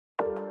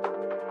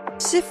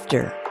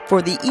Sifter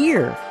for the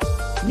ear.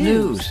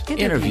 News,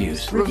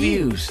 interviews,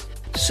 reviews,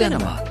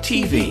 cinema,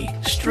 TV,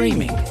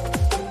 streaming.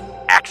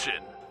 Action!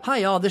 Hi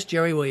y'all, this is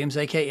Jerry Williams,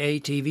 aka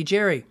TV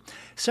Jerry.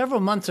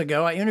 Several months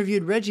ago, I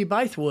interviewed Reggie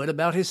Bythewood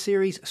about his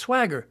series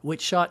Swagger,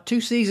 which shot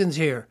 2 seasons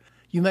here.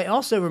 You may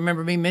also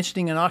remember me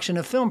mentioning an auction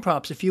of film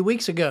props a few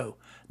weeks ago.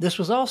 This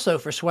was also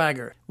for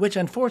Swagger, which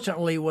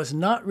unfortunately was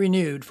not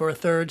renewed for a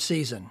 3rd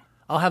season.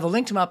 I'll have a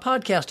link to my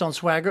podcast on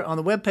Swagger on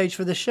the webpage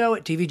for the show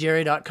at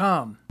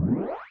tvjerry.com.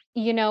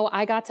 You know,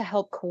 I got to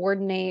help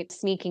coordinate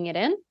sneaking it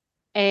in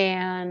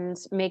and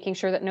making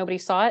sure that nobody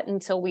saw it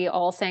until we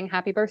all sang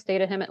happy birthday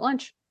to him at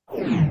lunch.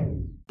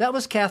 That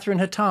was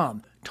Kathryn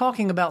Hatam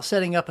talking about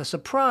setting up a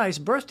surprise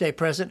birthday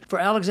present for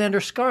Alexander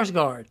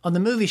Skarsgård on the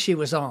movie she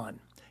was on.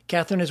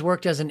 Kathryn has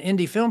worked as an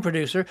indie film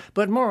producer,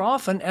 but more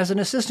often as an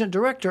assistant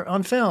director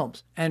on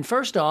films. And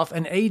first off,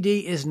 an AD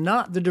is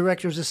not the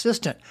director's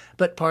assistant,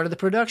 but part of the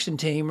production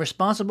team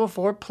responsible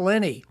for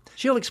plenty.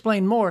 She'll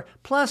explain more,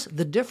 plus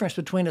the difference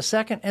between a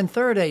second and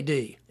third AD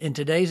in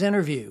today's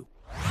interview.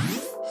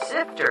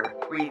 Sifter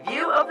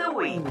Review of the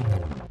Week.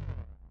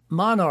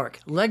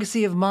 Monarch,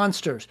 Legacy of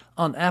Monsters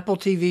on Apple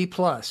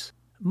TV+.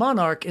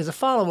 Monarch is a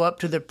follow-up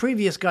to the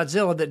previous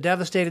Godzilla that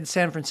devastated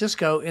San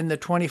Francisco in the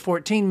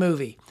 2014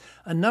 movie.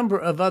 A number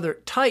of other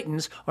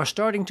titans are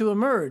starting to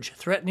emerge,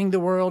 threatening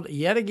the world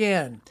yet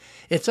again.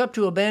 It's up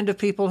to a band of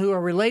people who are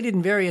related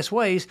in various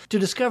ways to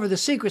discover the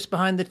secrets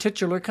behind the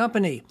titular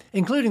company,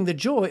 including the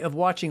joy of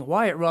watching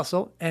Wyatt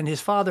Russell and his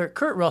father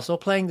Kurt Russell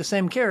playing the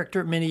same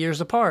character many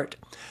years apart.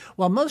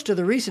 While most of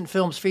the recent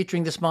films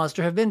featuring this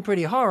monster have been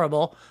pretty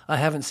horrible, I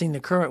haven't seen the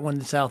current one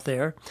that's out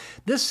there,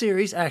 this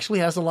series actually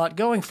has a lot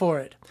going for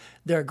it.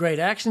 There are great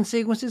action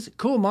sequences,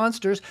 cool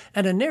monsters,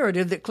 and a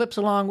narrative that clips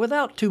along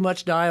without too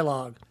much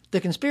dialogue. The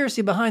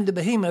conspiracy behind the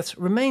behemoths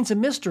remains a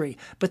mystery,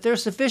 but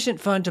there's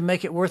sufficient fun to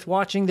make it worth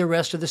watching the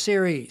rest of the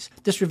series.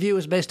 This review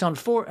is based on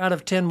 4 out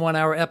of 10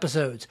 one-hour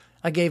episodes.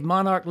 I gave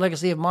Monarch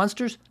Legacy of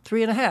Monsters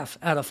 3.5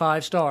 out of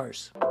 5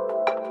 stars.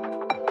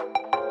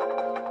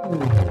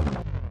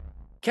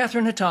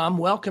 Kathryn Hatam,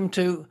 welcome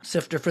to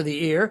Sifter for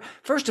the Ear.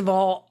 First of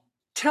all,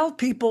 tell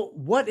people,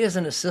 what is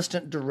an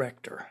assistant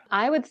director?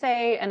 I would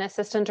say an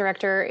assistant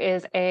director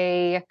is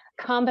a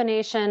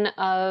combination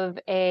of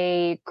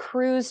a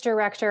cruise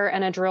director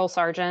and a drill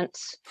sergeant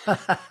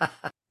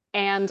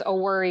and a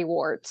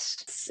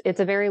worrywart. It's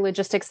a very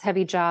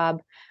logistics-heavy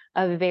job,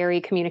 a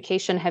very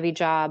communication-heavy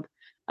job,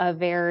 a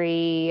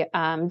very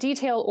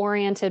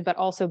detail-oriented but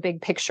also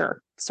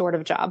big-picture sort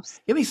of jobs.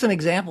 Give me some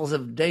examples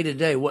of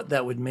day-to-day what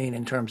that would mean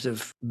in terms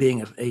of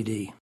being an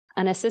AD.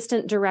 An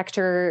assistant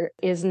director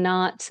is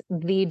not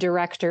the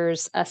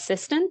director's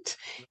assistant.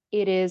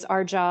 It is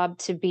our job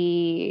to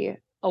be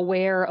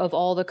aware of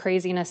all the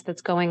craziness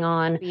that's going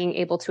on, being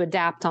able to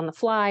adapt on the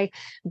fly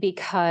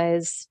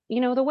because,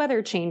 the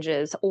weather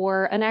changes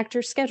or an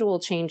actor's schedule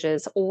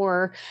changes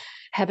or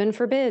heaven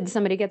forbid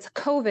somebody gets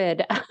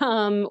COVID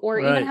or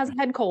even has a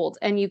head cold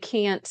and you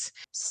can't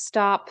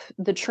stop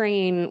the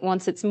train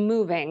once it's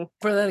moving.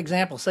 For that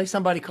example, say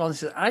somebody calls and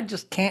says, I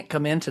just can't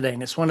come in today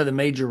and it's one of the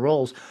major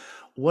roles.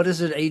 What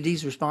is it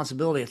AD's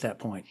responsibility at that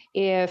point?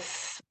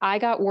 If I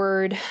got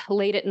word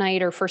late at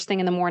night or first thing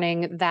in the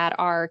morning that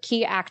our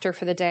key actor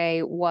for the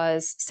day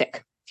was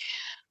sick,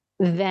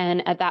 then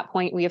at that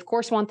point, we of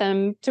course want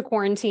them to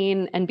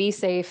quarantine and be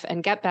safe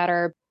and get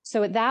better.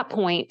 So at that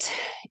point,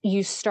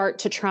 you start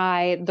to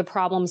try the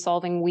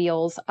problem-solving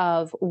wheels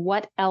of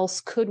what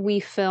else could we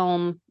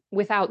film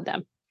without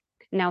them?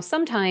 Now,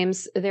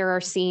 sometimes there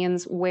are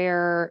scenes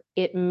where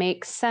it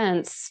makes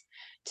sense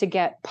to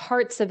get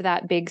parts of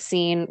that big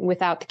scene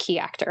without the key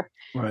actor.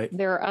 Right.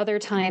 There are other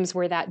times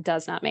where that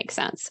does not make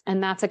sense.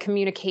 And that's a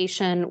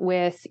communication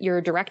with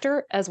your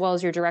director as well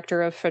as your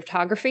director of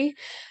photography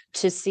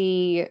to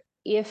see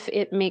if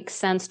it makes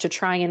sense to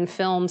try and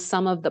film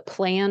some of the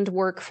planned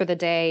work for the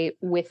day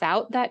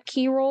without that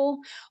key role,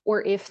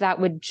 or if that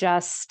would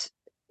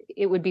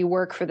it would be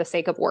work for the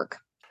sake of work.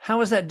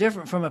 How is that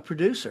different from a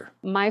producer?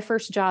 My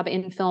first job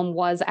in film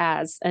was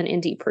as an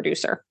indie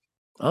producer.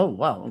 Oh,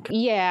 wow. Okay.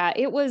 Yeah,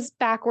 it was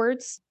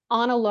backwards.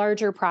 On a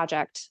larger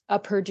project, a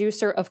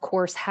producer, of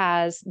course,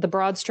 has the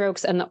broad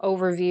strokes and the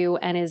overview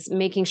and is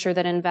making sure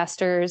that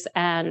investors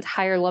and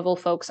higher level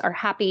folks are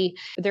happy.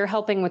 They're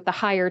helping with the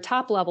higher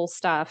top level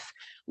stuff,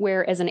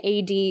 whereas an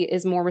AD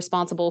is more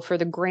responsible for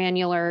the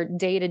granular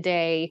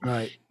day-to-day,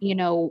 right.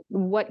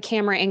 What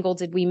camera angle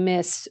did we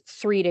miss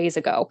 3 days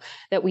ago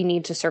that we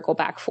need to circle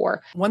back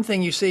for? One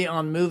thing you see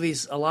on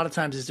movies a lot of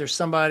times is there's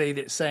somebody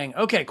that's saying,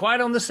 okay,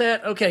 quiet on the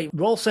set, okay,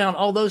 roll sound,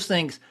 all those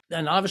things.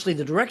 And obviously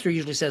the director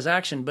usually says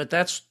action, but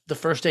that's the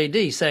first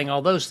AD saying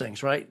all those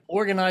things, right?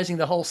 Organizing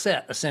the whole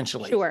set,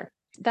 essentially. Sure.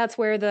 That's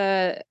where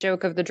the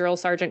joke of the drill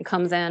sergeant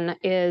comes in,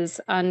 is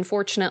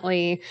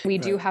unfortunately, we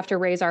do have to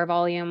raise our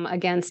volume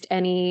against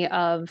any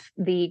of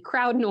the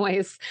crowd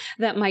noise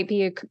that might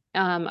be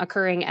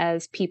occurring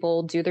as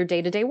people do their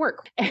day-to-day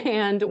work.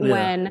 And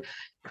when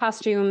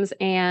costumes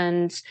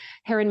and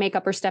hair and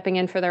makeup are stepping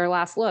in for their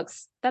last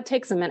looks, that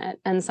takes a minute.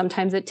 And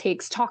sometimes it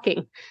takes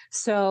talking.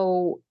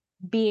 So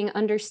being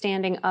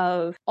understanding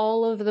of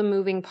all of the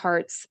moving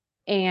parts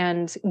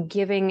and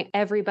giving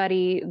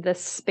everybody the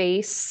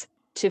space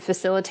to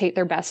facilitate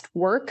their best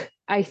work,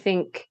 I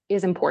think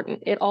is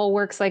important. It all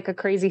works like a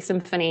crazy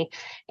symphony,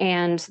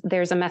 and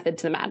there's a method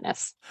to the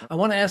madness. I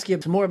want to ask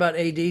you some more about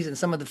ADs and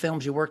some of the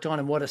films you worked on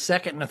and what a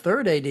second and a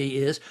third AD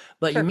is.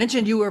 But Sure. You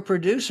mentioned you were a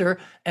producer,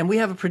 and we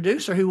have a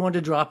producer who wanted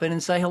to drop in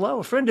and say hello,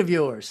 a friend of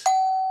yours.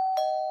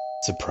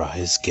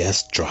 Surprise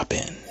guest drop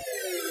in.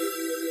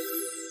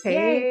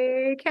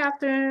 Hey,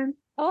 Kathryn.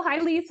 Oh, hi,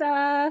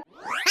 Lisa.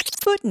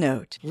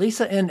 Footnote.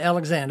 Lisa N.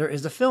 Alexander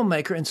is a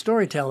filmmaker and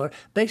storyteller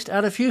based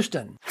out of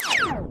Houston.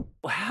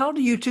 How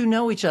do you two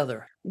know each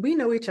other? We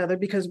know each other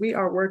because we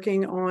are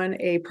working on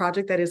a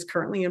project that is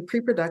currently in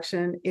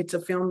pre-production. It's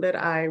a film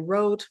that I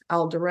wrote,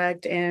 I'll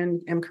direct,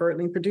 and am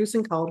currently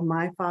producing called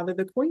My Father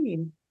the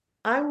Queen.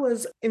 I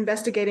was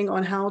investigating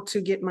on how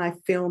to get my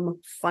film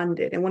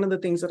funded. And one of the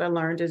things that I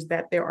learned is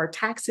that there are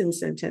tax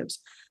incentives.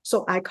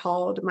 So I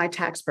called my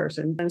tax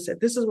person and said,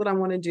 this is what I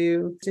want to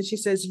do. And she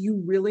says,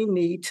 you really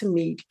need to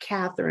meet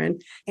Kathryn.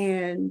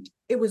 And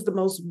it was the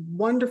most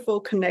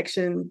wonderful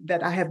connection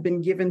that I have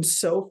been given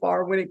so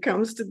far when it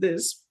comes to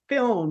this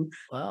film.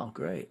 Wow,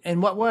 great. In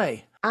what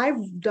way?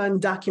 I've done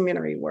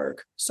documentary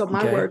work. So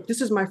my work,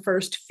 this is my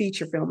first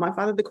feature film. My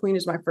Father the Queen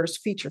is my first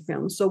feature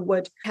film. So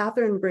what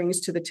Kathryn brings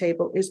to the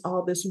table is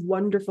all this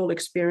wonderful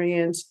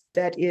experience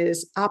that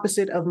is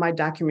opposite of my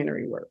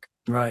documentary work.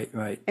 Right.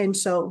 And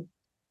so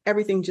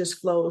everything just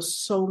flows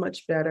so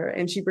much better.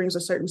 And she brings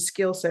a certain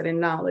skill set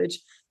and knowledge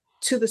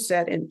to the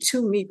set and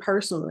to me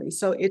personally.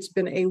 So it's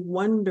been a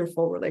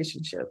wonderful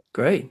relationship.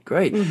 Great.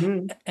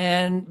 Mm-hmm.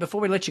 And before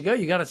we let you go,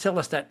 you got to tell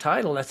us that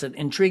title. That's an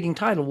intriguing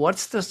title.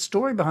 What's the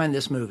story behind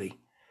this movie?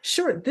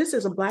 Sure. This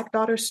is a Black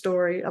daughter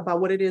story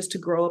about what it is to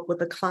grow up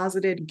with a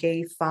closeted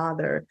gay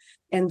father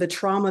and the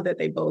trauma that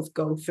they both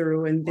go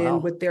through and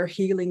then what their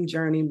healing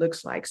journey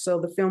looks like. So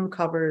the film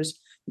covers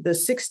the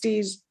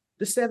 60s,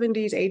 the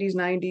 70s, 80s,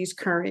 90s,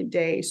 current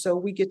day. So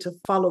we get to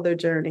follow their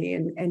journey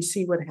and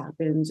see what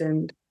happens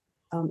and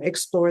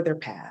explore their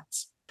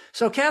paths.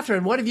 So,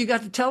 Kathryn, what have you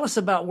got to tell us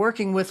about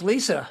working with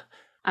Lisa?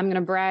 I'm going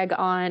to brag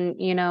on,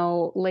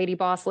 lady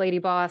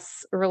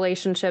boss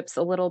relationships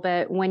a little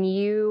bit. When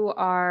you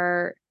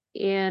are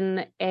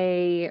in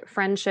a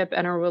friendship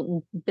and a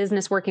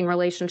business working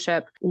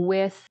relationship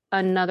with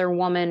another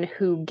woman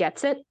who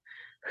gets it,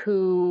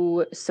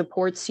 who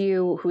supports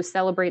you, who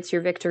celebrates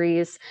your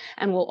victories,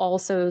 and will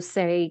also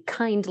say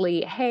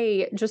kindly,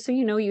 hey, just so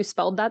you know, you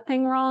spelled that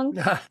thing wrong.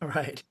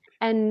 Right.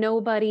 And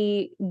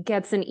nobody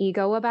gets an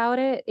ego about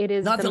it. It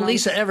is not that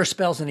Lisa ever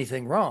spells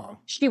anything wrong.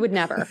 She would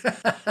never.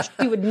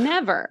 She would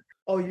never.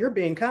 Oh, you're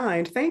being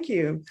kind. Thank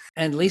you.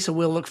 And Lisa,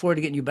 we'll look forward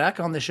to getting you back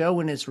on the show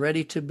when it's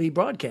ready to be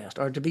broadcast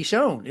or to be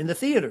shown in the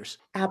theaters.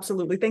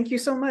 Absolutely. Thank you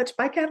so much.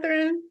 Bye,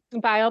 Kathryn.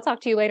 Bye. I'll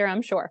talk to you later,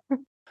 I'm sure.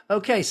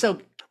 Okay.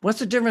 So what's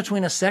the difference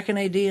between a second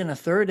AD and a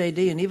third AD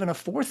and even a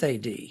fourth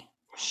AD?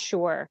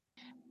 Sure.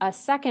 A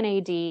second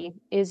AD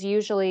is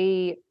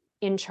usually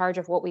in charge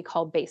of what we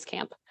call base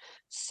camp.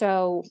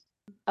 So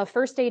a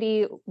first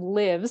AD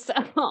lives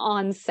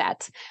on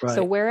set. Right.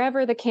 So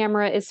wherever the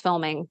camera is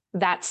filming,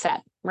 that's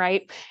set,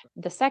 right?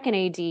 The second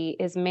AD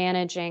is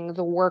managing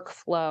the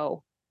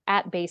workflow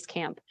at base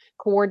camp,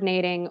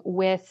 coordinating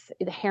with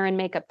the hair and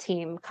makeup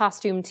team,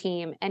 costume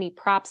team, any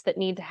props that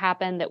need to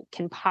happen that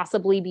can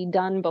possibly be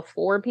done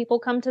before people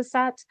come to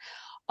set.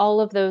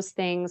 All of those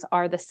things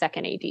are the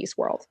second AD's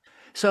world.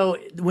 So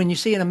when you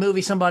see in a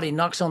movie somebody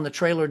knocks on the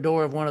trailer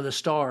door of one of the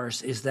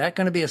stars, is that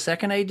going to be a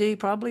second AD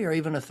probably, or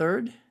even a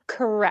third?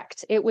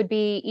 Correct. It would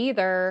be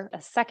either a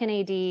second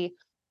AD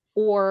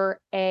or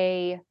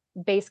a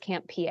base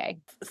camp PA.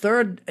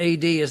 Third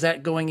AD, is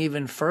that going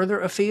even further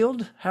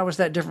afield? How is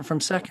that different from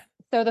second?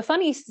 So the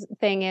funny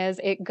thing is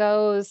it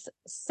goes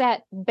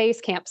set, base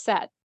camp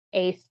set.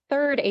 A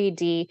third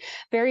AD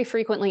very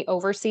frequently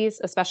overseas,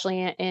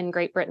 especially in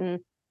Great Britain,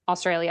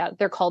 Australia,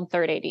 they're called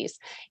third ADs.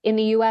 In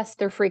the US,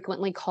 they're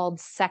frequently called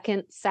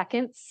seconds,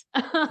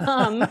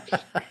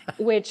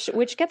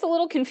 which gets a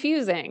little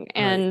confusing.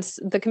 And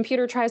the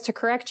computer tries to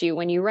correct you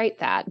when you write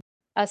that.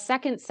 A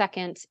second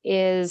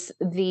is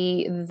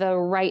the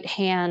right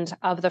hand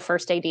of the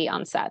first AD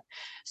on set.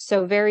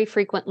 So very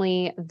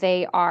frequently,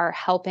 they are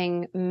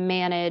helping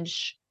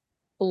manage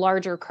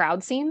larger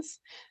crowd scenes.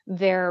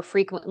 They're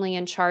frequently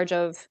in charge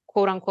of,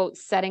 quote unquote,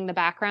 setting the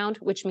background,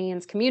 which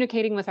means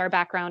communicating with our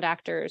background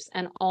actors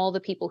and all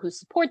the people who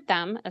support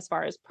them as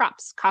far as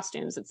props,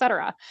 costumes,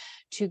 etc.,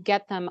 to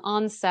get them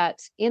on set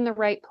in the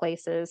right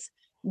places,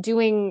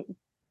 doing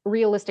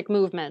realistic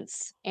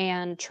movements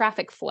and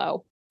traffic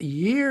flow.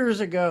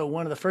 Years ago,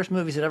 one of the first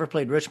movies that ever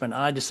played Richmond,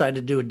 I decided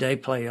to do a day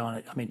play on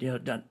it. I mean,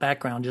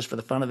 background just for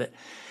the fun of it.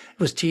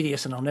 was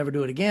tedious and I'll never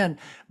do it again.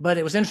 But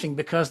it was interesting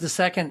because the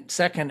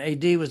second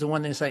AD was the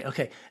one that say,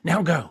 okay,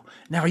 now go,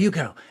 now you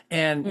go.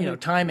 And,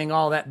 timing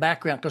all that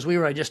background, because we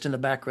were just in the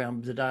background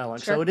of the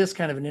dialogue. Sure. So it is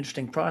kind of an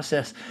interesting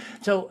process.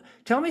 So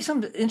tell me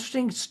some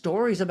interesting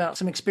stories about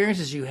some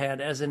experiences you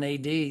had as an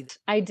AD.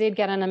 I did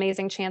get an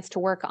amazing chance to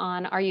work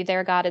on Are You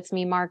There, God? It's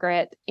Me,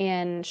 Margaret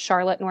in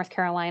Charlotte, North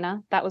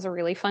Carolina. That was a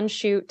really fun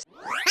shoot.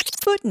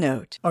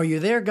 Footnote. Are You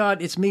There,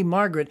 God? It's Me,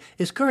 Margaret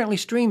is currently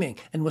streaming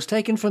and was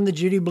taken from the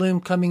Judy Blume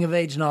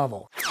coming-of-age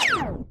novel.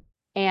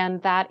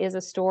 And that is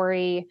a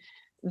story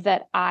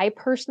that I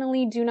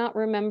personally do not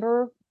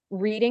remember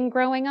reading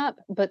growing up,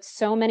 but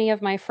so many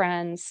of my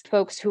friends,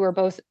 folks who are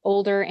both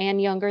older and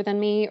younger than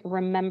me,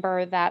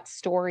 remember that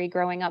story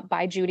growing up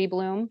by Judy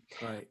Blume.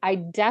 Right. I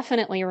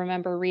definitely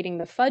remember reading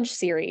the Fudge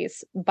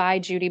series by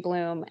Judy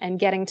Blume, and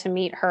getting to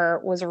meet her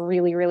was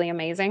really, really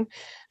amazing.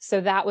 So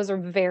that was a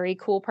very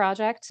cool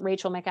project.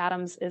 Rachel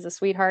McAdams is a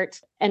sweetheart.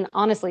 And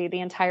honestly,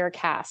 the entire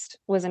cast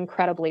was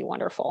incredibly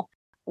wonderful.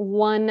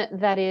 One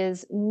that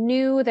is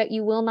new that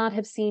you will not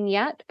have seen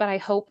yet, but I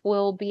hope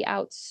will be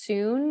out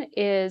soon,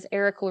 is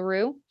Eric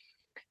LaRue.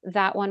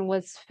 That one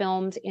was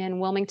filmed in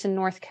Wilmington,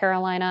 North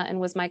Carolina, and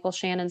was Michael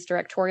Shannon's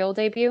directorial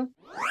debut.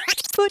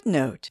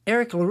 Footnote.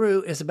 Eric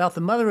LaRue is about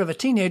the mother of a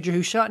teenager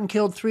who shot and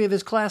killed 3 of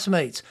his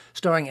classmates,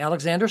 starring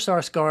Alexander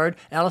Skarsgård,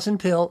 Allison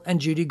Pill,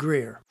 and Judy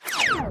Greer.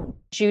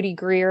 Judy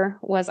Greer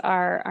was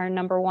our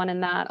number one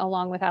in that,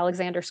 along with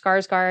Alexander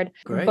Skarsgård.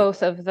 Great.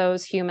 Both of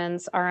those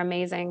humans are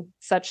amazing,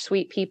 such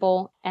sweet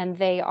people, and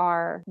they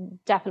are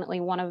definitely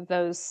one of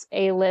those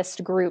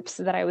A-list groups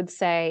that I would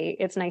say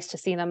it's nice to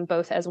see them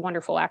both as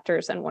wonderful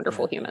actors and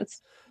wonderful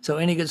humans. So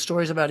any good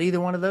stories about either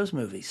one of those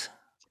movies?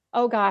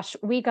 Oh gosh,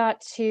 we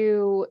got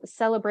to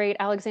celebrate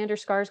Alexander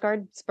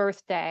Skarsgård's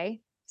birthday.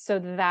 So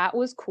that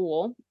was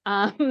cool.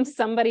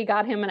 Somebody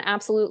got him an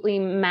absolutely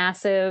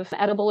massive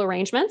edible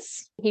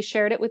arrangements. He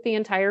shared it with the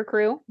entire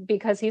crew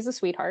because he's a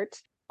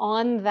sweetheart.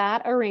 On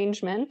that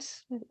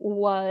arrangement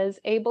was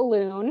a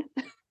balloon,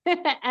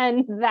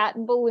 and that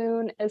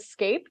balloon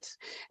escaped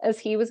as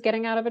he was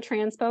getting out of a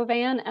transpo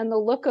van, and the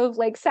look of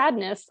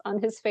sadness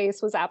on his face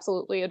was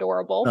absolutely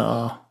adorable.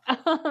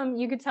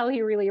 You could tell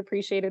he really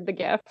appreciated the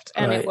gift,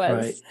 and it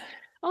was,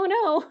 oh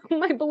no,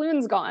 my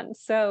balloon's gone.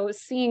 So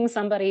seeing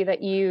somebody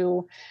that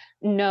you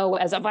know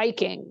as a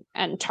Viking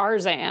and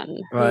Tarzan,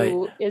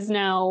 who is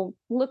now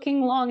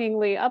looking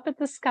longingly up at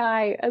the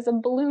sky as a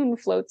balloon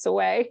floats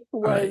away,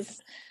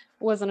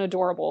 was an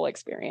adorable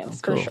experience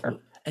for sure.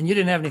 And you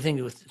didn't have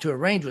anything to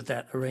arrange with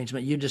that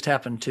arrangement. You just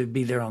happened to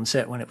be there on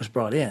set when it was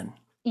brought in.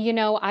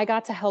 I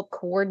got to help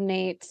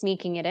coordinate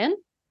sneaking it in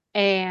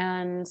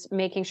and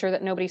making sure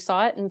that nobody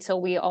saw it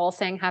until we all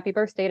sang happy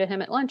birthday to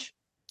him at lunch.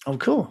 Oh,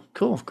 cool.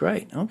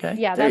 Great. Okay.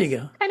 Yeah, there that's you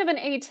go. Kind of an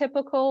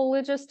atypical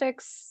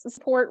logistics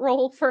support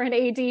role for an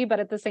AD, but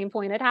at the same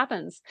point, it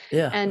happens.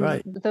 Yeah,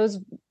 and those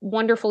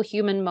wonderful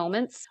human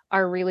moments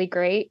are really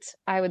great.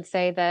 I would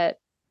say that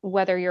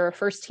whether you're a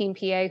first team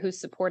PA who's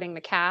supporting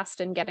the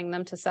cast and getting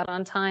them to set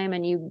on time,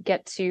 and you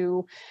get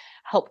to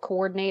help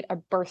coordinate a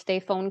birthday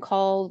phone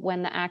call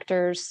when the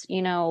actor's,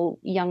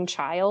 young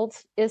child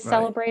is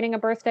celebrating a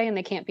birthday and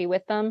they can't be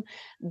with them.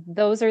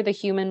 Those are the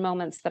human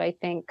moments that I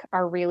think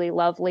are really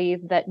lovely,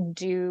 that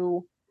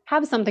do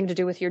have something to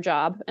do with your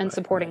job and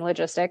supporting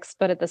logistics,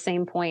 but at the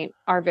same point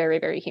are very,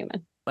 very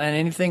human. And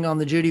anything on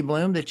the Judy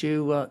Blume that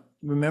you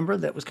remember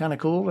that was kind of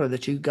cool or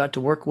that you got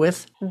to work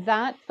with?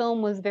 That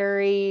film was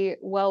very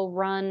well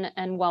run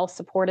and well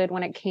supported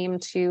when it came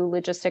to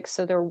logistics,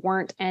 so there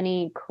weren't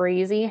any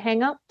crazy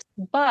hangups.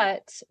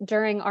 But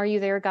during Are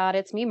You There, God?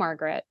 It's Me,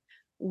 Margaret,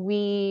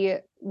 we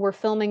were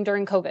filming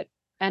during COVID,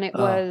 and it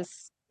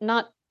was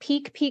not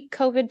peak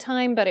COVID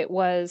time, but it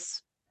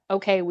was,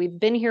 okay, we've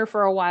been here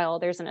for a while.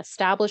 There's an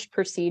established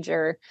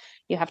procedure.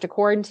 You have to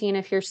quarantine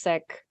if you're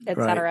sick, et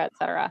cetera, et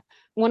cetera.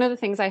 One of the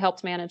things I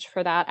helped manage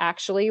for that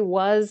actually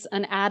was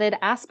an added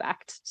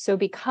aspect. So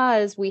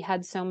because we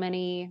had so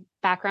many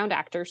background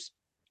actors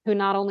who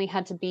not only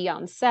had to be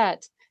on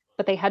set,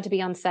 but they had to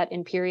be on set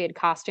in period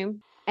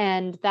costume.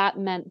 And that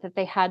meant that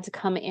they had to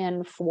come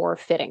in for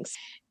fittings.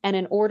 And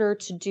in order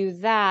to do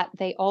that,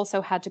 they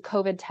also had to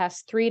COVID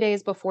test 3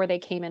 days before they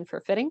came in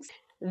for fittings.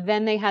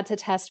 Then they had to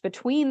test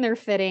between their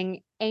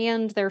fitting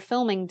and their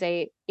filming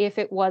date if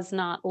it was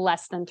not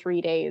less than 3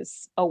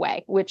 days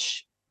away,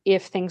 which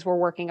if things were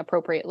working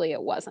appropriately,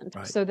 it wasn't.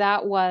 So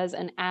that was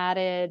an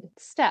added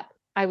step,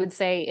 I would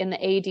say, in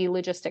the AD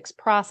logistics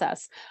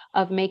process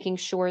of making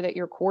sure that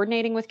you're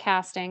coordinating with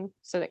casting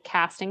so that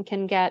casting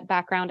can get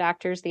background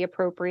actors the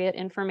appropriate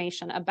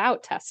information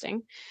about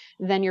testing.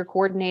 Then you're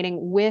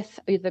coordinating with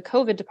the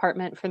COVID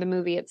department for the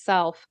movie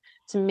itself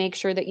to make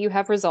sure that you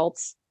have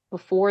results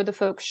before the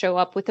folks show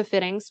up with the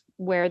fittings,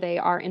 where they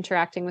are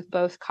interacting with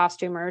both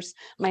costumers,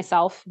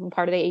 myself, I'm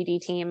part of the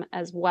AD team,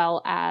 as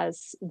well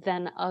as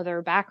then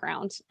other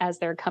backgrounds as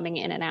they're coming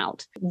in and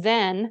out.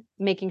 Then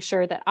making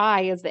sure that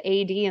I, as the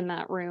AD in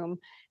that room,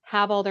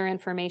 have all their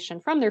information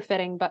from their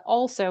fitting, but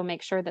also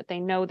make sure that they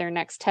know their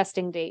next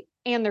testing date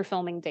and their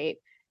filming date,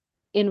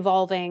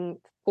 involving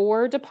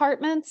 4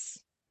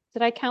 departments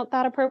Did I count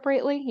that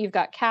appropriately? You've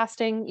got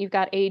casting, you've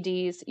got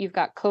ADs, you've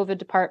got COVID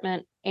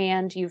department,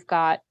 and you've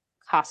got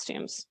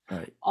costumes,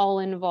 Right. all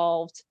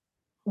involved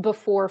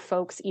before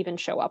folks even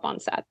show up on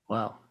set.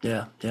 Wow.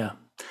 Yeah. Yeah.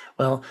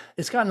 Well,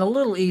 it's gotten a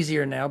little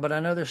easier now, but I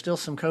know there's still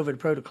some COVID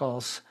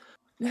protocols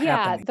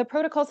happening. The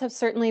protocols have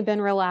certainly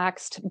been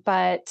relaxed,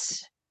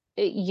 but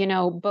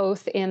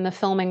both in the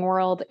filming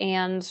world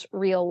and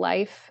real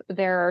life,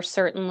 there are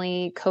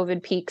certainly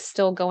COVID peaks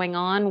still going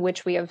on,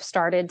 which we have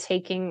started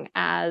taking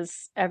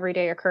as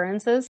everyday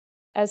occurrences.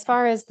 As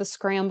far as the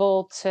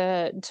scramble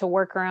to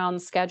work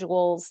around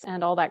schedules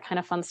and all that kind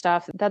of fun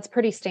stuff, that's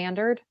pretty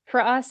standard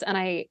for us. And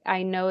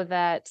I know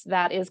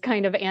that is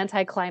kind of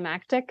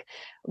anticlimactic.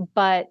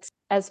 But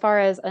as far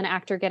as an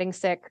actor getting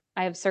sick,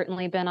 I have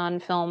certainly been on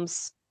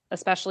films,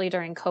 especially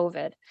during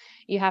COVID.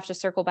 You have to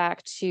circle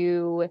back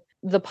to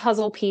the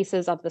puzzle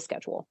pieces of the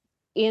schedule.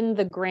 In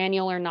the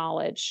granular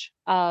knowledge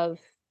of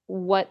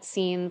what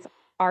scenes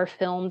are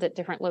filmed at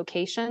different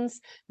locations,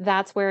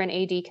 that's where an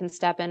AD can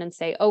step in and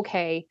say,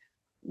 okay,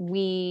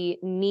 we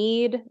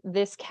need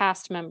this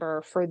cast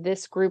member for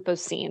this group of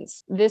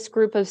scenes. This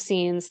group of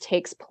scenes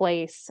takes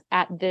place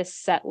at this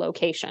set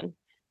location.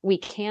 We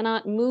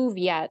cannot move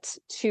yet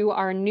to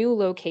our new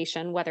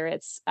location, whether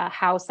it's a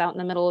house out in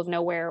the middle of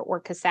nowhere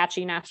or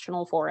Kisatchie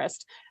National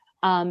Forest,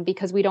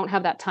 because we don't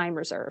have that time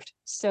reserved.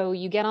 So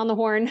you get on the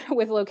horn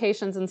with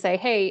locations and say,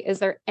 hey, is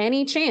there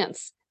any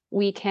chance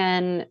we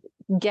can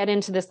get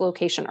into this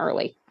location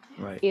early?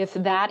 Right. If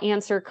that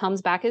answer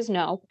comes back as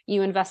no,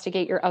 you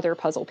investigate your other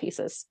puzzle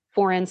pieces.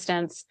 For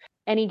instance,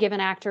 any given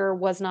actor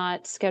was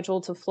not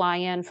scheduled to fly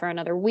in for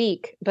another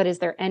week, but is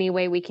there any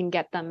way we can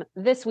get them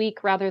this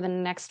week rather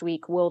than next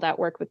week? Will that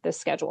work with this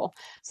schedule?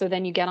 So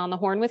then you get on the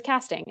horn with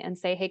casting and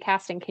say, hey,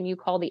 casting, can you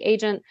call the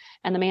agent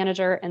and the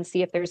manager and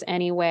see if there's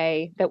any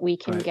way that we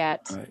can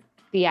get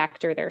the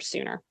actor there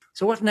sooner?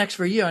 So what's next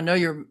for you? I know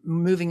you're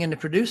moving into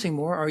producing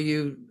more. Are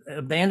you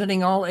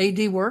abandoning all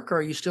AD work, or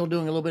are you still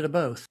doing a little bit of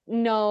both?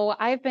 No,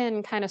 I've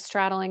been kind of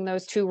straddling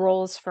those two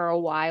roles for a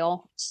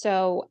while.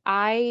 So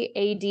I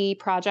AD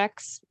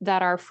projects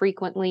that are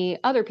frequently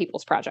other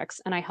people's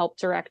projects, and I help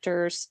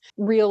directors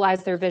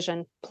realize their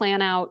vision,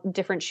 plan out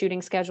different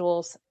shooting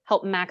schedules,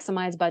 help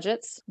maximize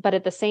budgets. But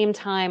at the same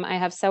time, I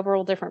have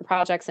several different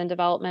projects in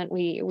development.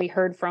 We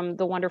heard from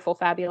the wonderful,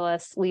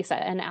 fabulous Lisa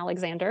and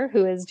Alexander,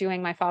 who is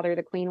doing My Father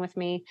the Queen with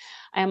me.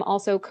 I am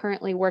also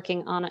currently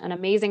working on an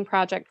amazing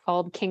project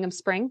called King of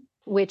Spring,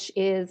 which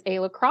is a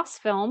lacrosse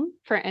film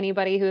for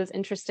anybody who is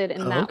interested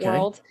in that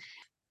world.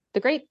 The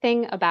great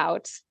thing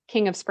about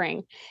King of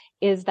Spring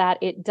is that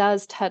it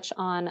does touch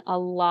on a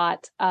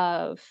lot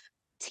of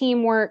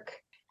teamwork.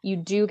 You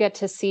do get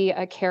to see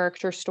a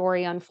character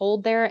story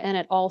unfold there, and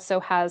it also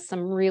has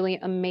some really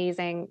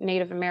amazing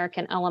Native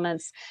American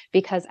elements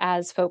because,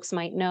 as folks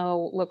might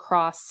know,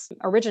 lacrosse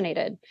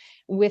originated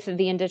with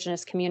the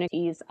indigenous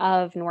communities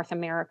of North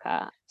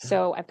America.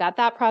 So I've got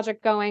that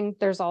project going.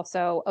 There's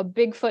also a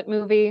Bigfoot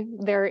movie.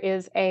 There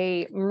is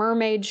a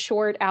mermaid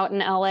short out in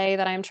LA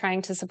that I'm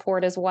trying to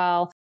support as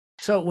well.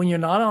 So when you're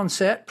not on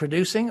set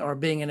producing or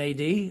being an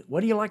AD, what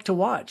do you like to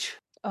watch?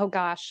 Oh,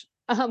 gosh.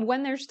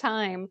 When there's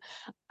time,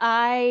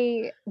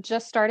 I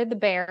just started The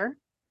Bear,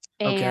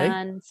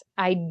 and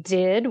I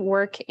did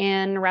work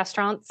in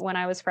restaurants when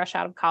I was fresh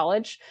out of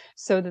college.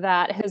 So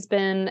that has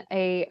been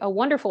a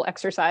wonderful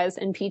exercise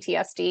in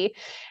PTSD,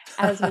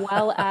 as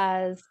well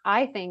as,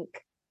 I think,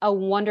 a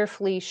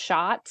wonderfully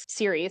shot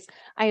series.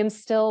 I am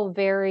still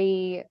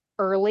very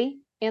early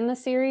in the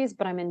series,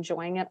 but I'm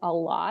enjoying it a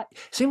lot.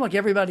 Seemed like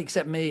everybody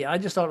except me. I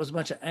just thought it was a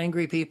bunch of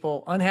angry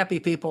people, unhappy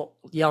people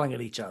yelling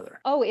at each other.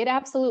 Oh, it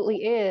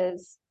absolutely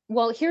is.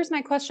 Well, here's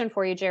my question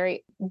for you,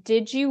 Jerry.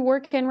 Did you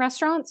work in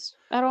restaurants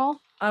at all?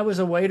 I was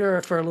a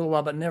waiter for a little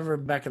while, but never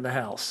back of the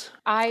house.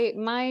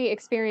 My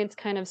experience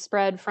kind of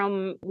spread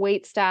from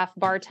wait staff,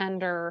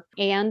 bartender,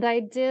 and I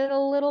did a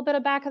little bit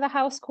of back of the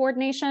house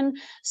coordination.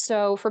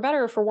 So for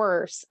better or for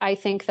worse, I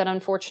think that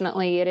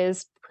unfortunately it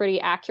is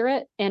pretty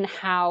accurate in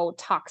how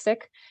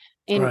toxic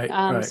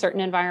certain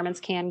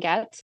environments can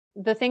get.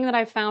 The thing that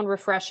I've found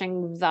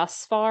refreshing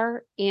thus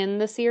far in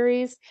the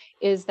series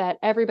is that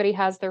everybody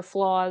has their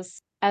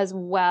flaws as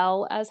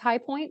well as high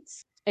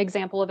points.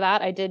 Example of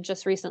that, I did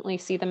just recently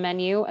see The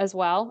Menu as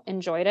well.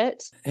 Enjoyed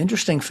it.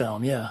 Interesting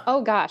film, yeah.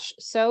 Oh gosh,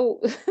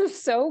 so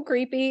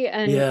creepy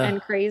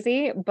and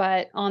crazy,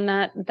 but on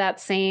that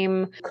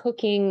same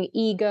cooking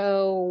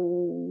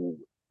ego,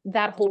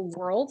 that whole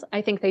world,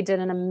 I think they did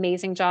an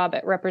amazing job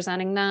at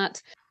representing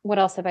that. What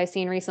else have I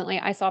seen recently?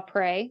 I saw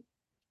Prey.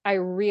 I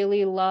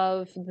really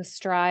love the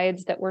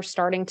strides that we're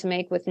starting to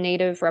make with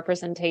Native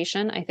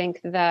representation. I think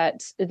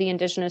that the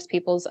indigenous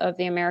peoples of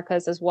the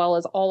Americas, as well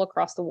as all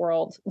across the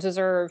world,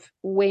 deserve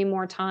way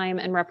more time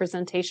and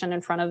representation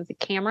in front of the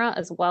camera,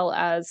 as well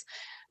as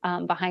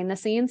behind the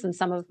scenes. And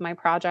some of my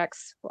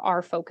projects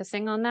are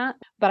focusing on that.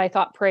 But I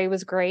thought Prey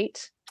was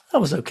great. That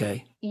was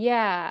okay.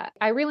 Yeah,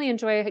 I really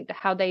enjoy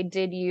how they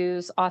did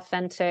use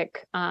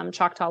authentic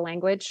Choctaw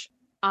language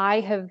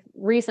I have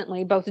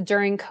recently, both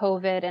during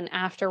COVID and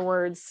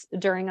afterwards,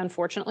 during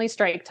unfortunately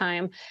strike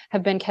time,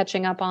 have been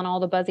catching up on all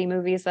the buzzy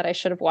movies that I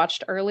should have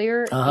watched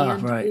earlier,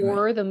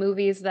 or the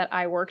movies that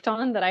I worked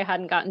on that I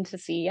hadn't gotten to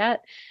see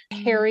yet.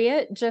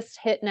 Harriet just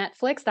hit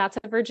Netflix. That's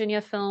a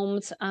Virginia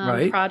filmed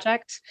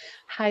project.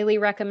 Highly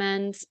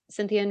recommend.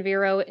 Cynthia and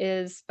Vero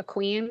is a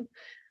queen.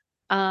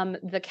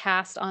 The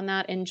cast on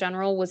that in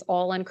general was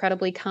all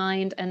incredibly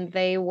kind, and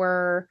they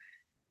were,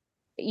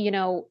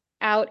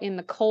 out in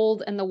the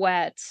cold and the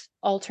wet,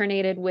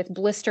 alternated with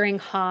blistering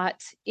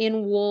hot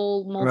in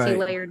wool,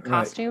 multi-layered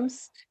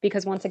costumes,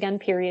 because once again,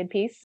 period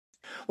piece.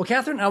 Well,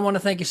 Kathryn, I want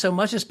to thank you so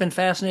much. It's been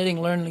fascinating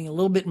learning a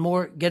little bit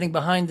more, getting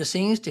behind the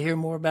scenes to hear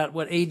more about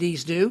what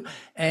ADs do.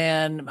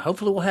 And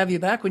hopefully we'll have you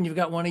back when you've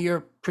got one of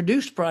your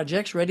produced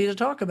projects ready to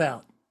talk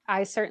about.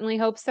 I certainly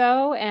hope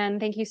so. And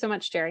thank you so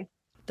much, Jerry.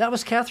 That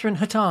was Kathryn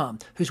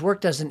Hatam, who's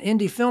worked as an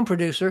indie film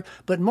producer,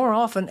 but more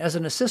often as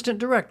an assistant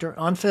director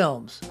on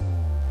films.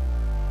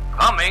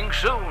 Coming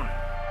soon.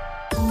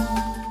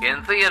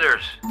 In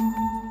theaters.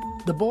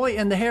 The Boy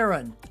and the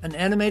Heron, an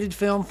animated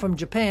film from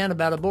Japan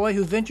about a boy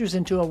who ventures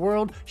into a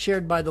world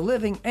shared by the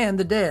living and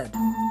the dead.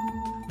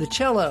 The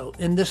Cello.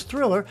 In this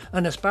thriller,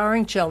 an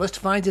aspiring cellist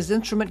finds his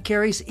instrument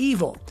carries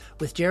evil,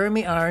 with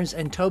Jeremy Irons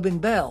and Tobin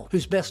Bell,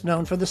 who's best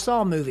known for the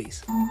Saw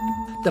movies.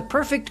 The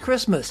Perfect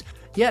Christmas,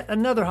 yet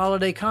another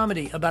holiday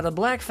comedy about a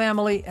black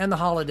family and the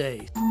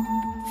holidays.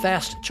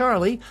 Fast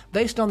Charlie,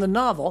 based on the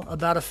novel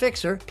about a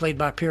fixer, played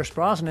by Pierce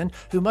Brosnan,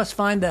 who must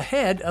find the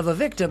head of a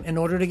victim in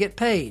order to get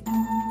paid.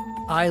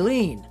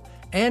 Eileen.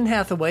 Anne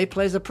Hathaway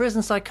plays a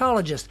prison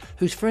psychologist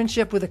whose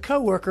friendship with a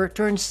coworker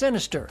turns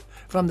sinister,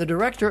 from the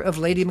director of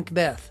Lady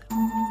Macbeth.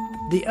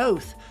 The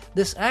Oath.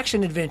 This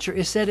action adventure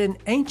is set in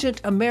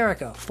ancient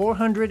America,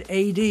 400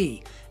 AD,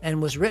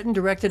 and was written,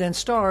 directed, and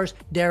stars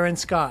Darren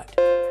Scott.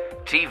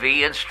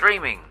 TV and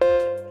streaming.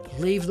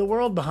 Leave the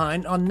World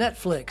Behind on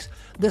Netflix.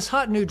 This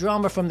hot new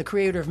drama from the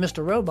creator of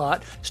Mr.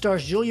 Robot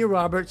stars Julia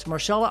Roberts,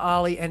 Mahershala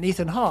Ali, and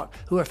Ethan Hawke,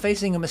 who are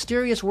facing a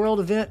mysterious world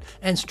event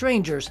and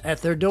strangers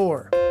at their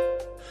door.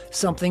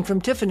 Something from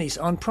Tiffany's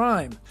on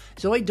Prime.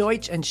 Zoe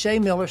Deutsch and Shay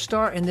Miller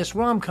star in this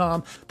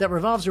rom-com that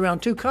revolves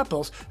around two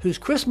couples whose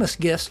Christmas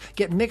gifts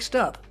get mixed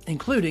up,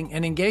 including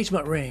an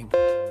engagement ring.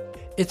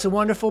 It's a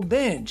Wonderful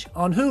Binge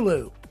on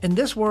Hulu. In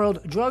this world,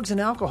 drugs and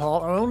alcohol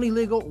are only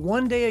legal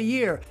one day a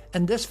year,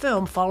 and this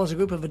film follows a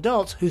group of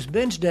adults whose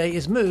binge day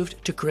is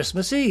moved to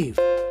Christmas Eve.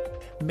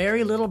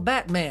 Merry Little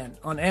Batman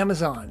on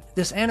Amazon.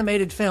 This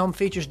animated film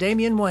features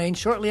Damian Wayne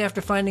shortly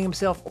after finding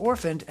himself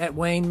orphaned at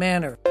Wayne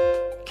Manor.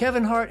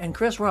 Kevin Hart and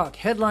Chris Rock,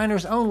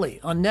 headliners only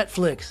on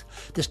Netflix.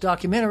 This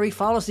documentary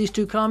follows these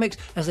two comics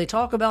as they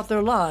talk about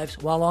their lives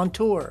while on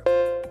tour.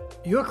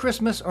 Your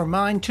Christmas or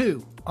Mine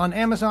Too on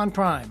Amazon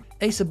Prime.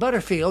 Asa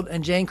Butterfield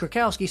and Jane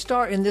Krakowski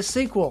star in this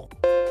sequel.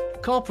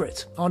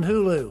 Culprits on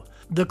Hulu.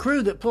 The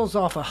crew that pulls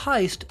off a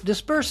heist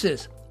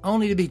disperses,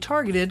 only to be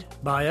targeted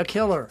by a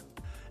killer.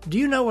 Do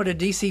you know what a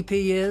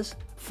DCP is?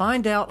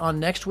 Find out on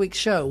next week's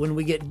show when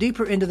we get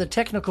deeper into the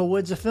technical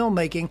woods of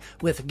filmmaking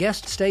with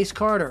guest Stace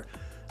Carter.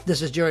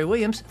 This is Jerry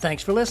Williams.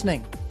 Thanks for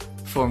listening.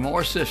 For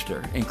more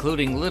Sister,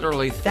 including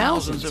literally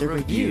thousands of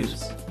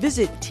reviews,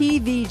 visit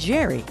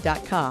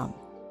tvjerry.com.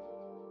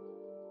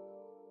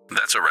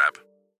 That's a wrap.